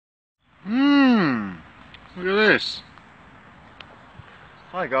Look at this.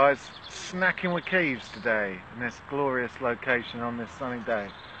 Hi guys, snacking with Keeves today in this glorious location on this sunny day.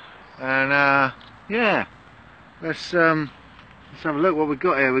 And yeah, let's have a look what we've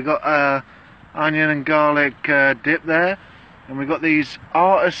got here. We've got onion and garlic dip there, and we've got these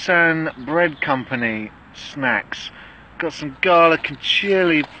Artisan Bread Company snacks. Got some garlic and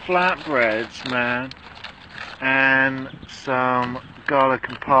chilli flatbreads, man, and some garlic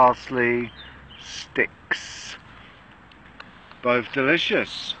and parsley sticks. Both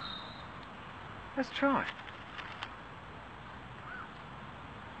delicious. Let's try.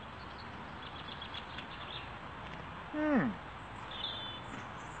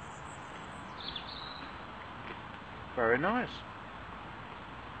 Very nice.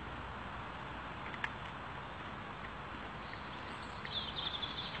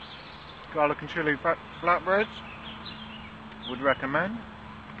 Garlic and chilli flatbreads. Would recommend.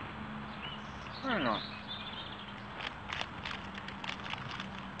 Very nice.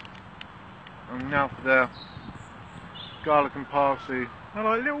 And now for the garlic and parsley. I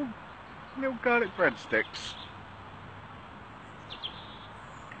like little garlic breadsticks.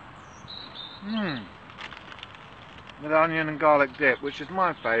 With onion and garlic dip, which is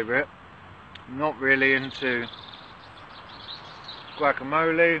my favourite. I'm not really into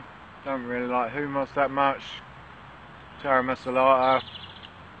guacamole. Don't really like hummus that much. Terra masalata.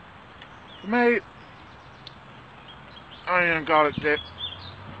 For me, onion and garlic dip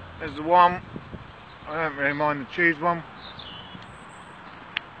is the one. I don't really mind the cheese one.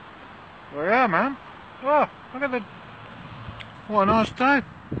 Well, yeah, man. Oh, look at the. What a nice day.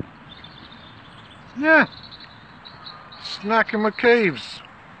 Yeah. Snacking with Keeves.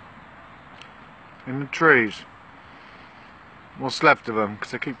 In the trees. What's left of them,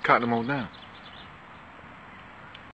 because I keep cutting them all down.